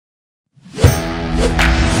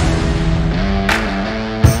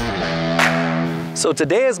So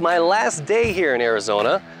today is my last day here in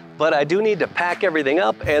Arizona, but I do need to pack everything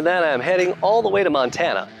up and then I'm heading all the way to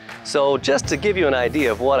Montana. So just to give you an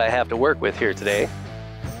idea of what I have to work with here today,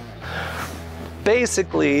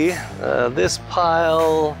 basically this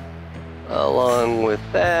pile along with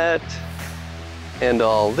that and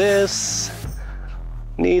all this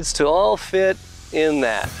needs to all fit in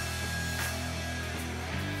that.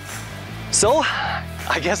 So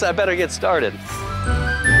I guess I better get started.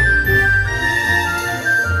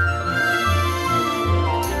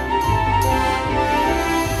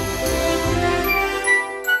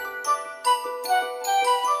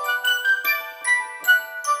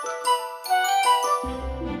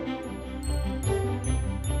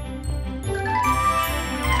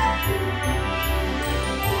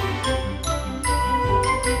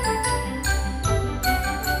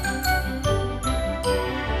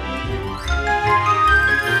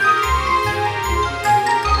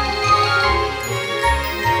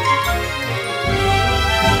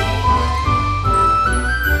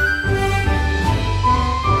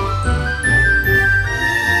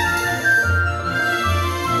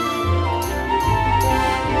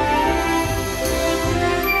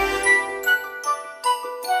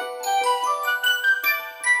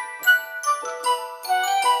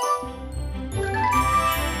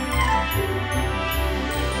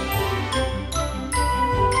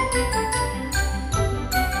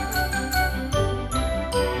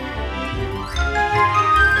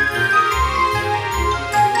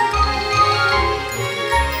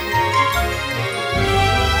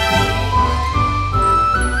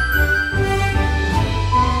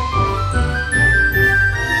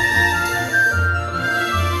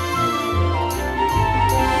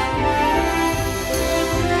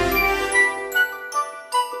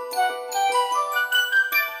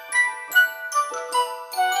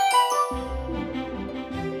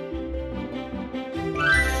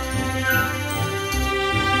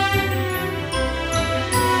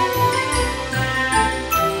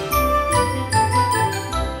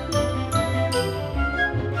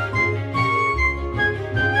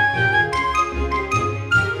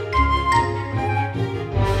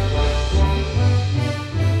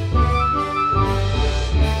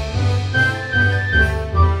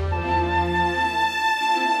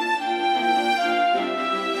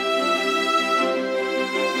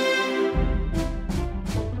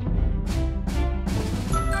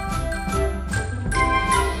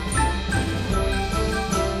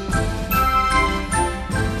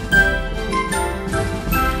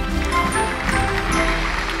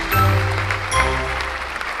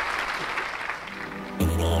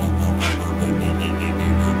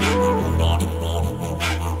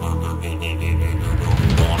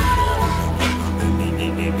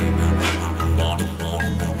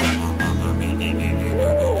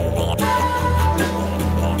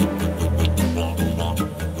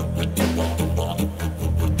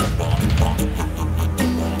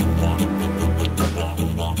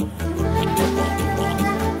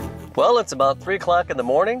 Well, it's about 3 o'clock in the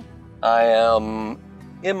morning. I am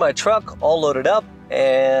in my truck, all loaded up,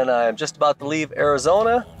 and I'm just about to leave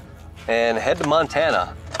Arizona and head to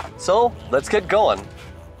Montana. So let's get going.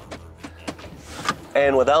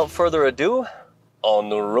 And without further ado, on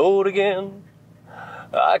the road again.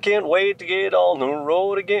 I can't wait to get on the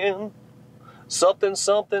road again. Something,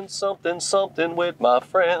 something, something, something with my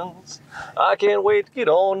friends. I can't wait to get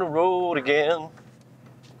on the road again.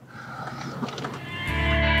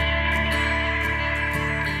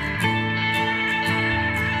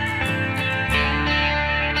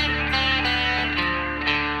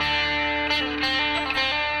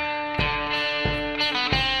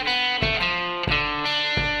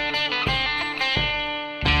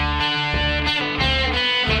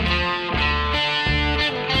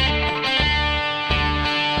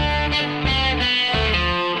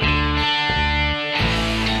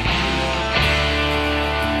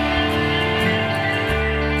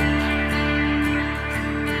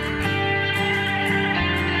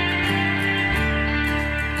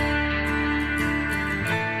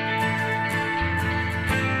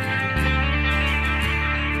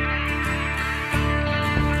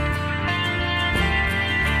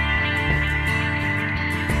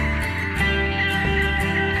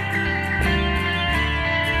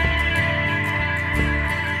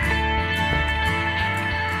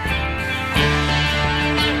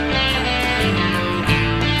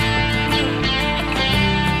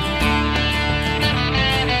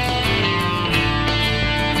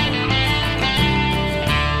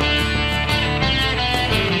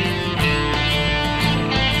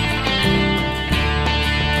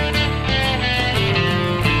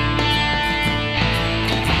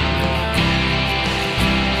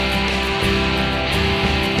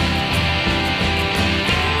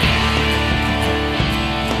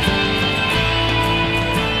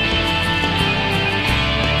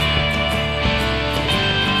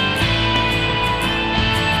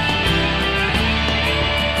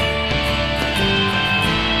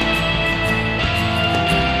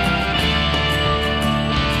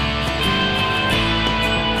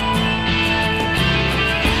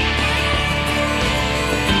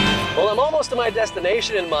 my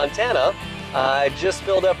destination in Montana. I just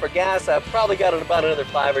filled up for gas. I've probably got about another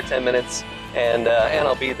 5 or 10 minutes, and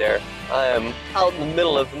I'll be there. I am out in the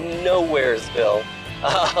middle of Nowheresville,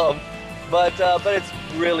 but it's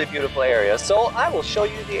a really beautiful area. So I will show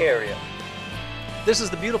you the area. This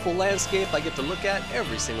is the beautiful landscape I get to look at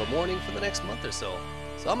every single morning for the next month or so.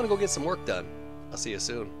 So I'm gonna go get some work done. I'll see you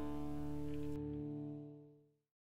soon.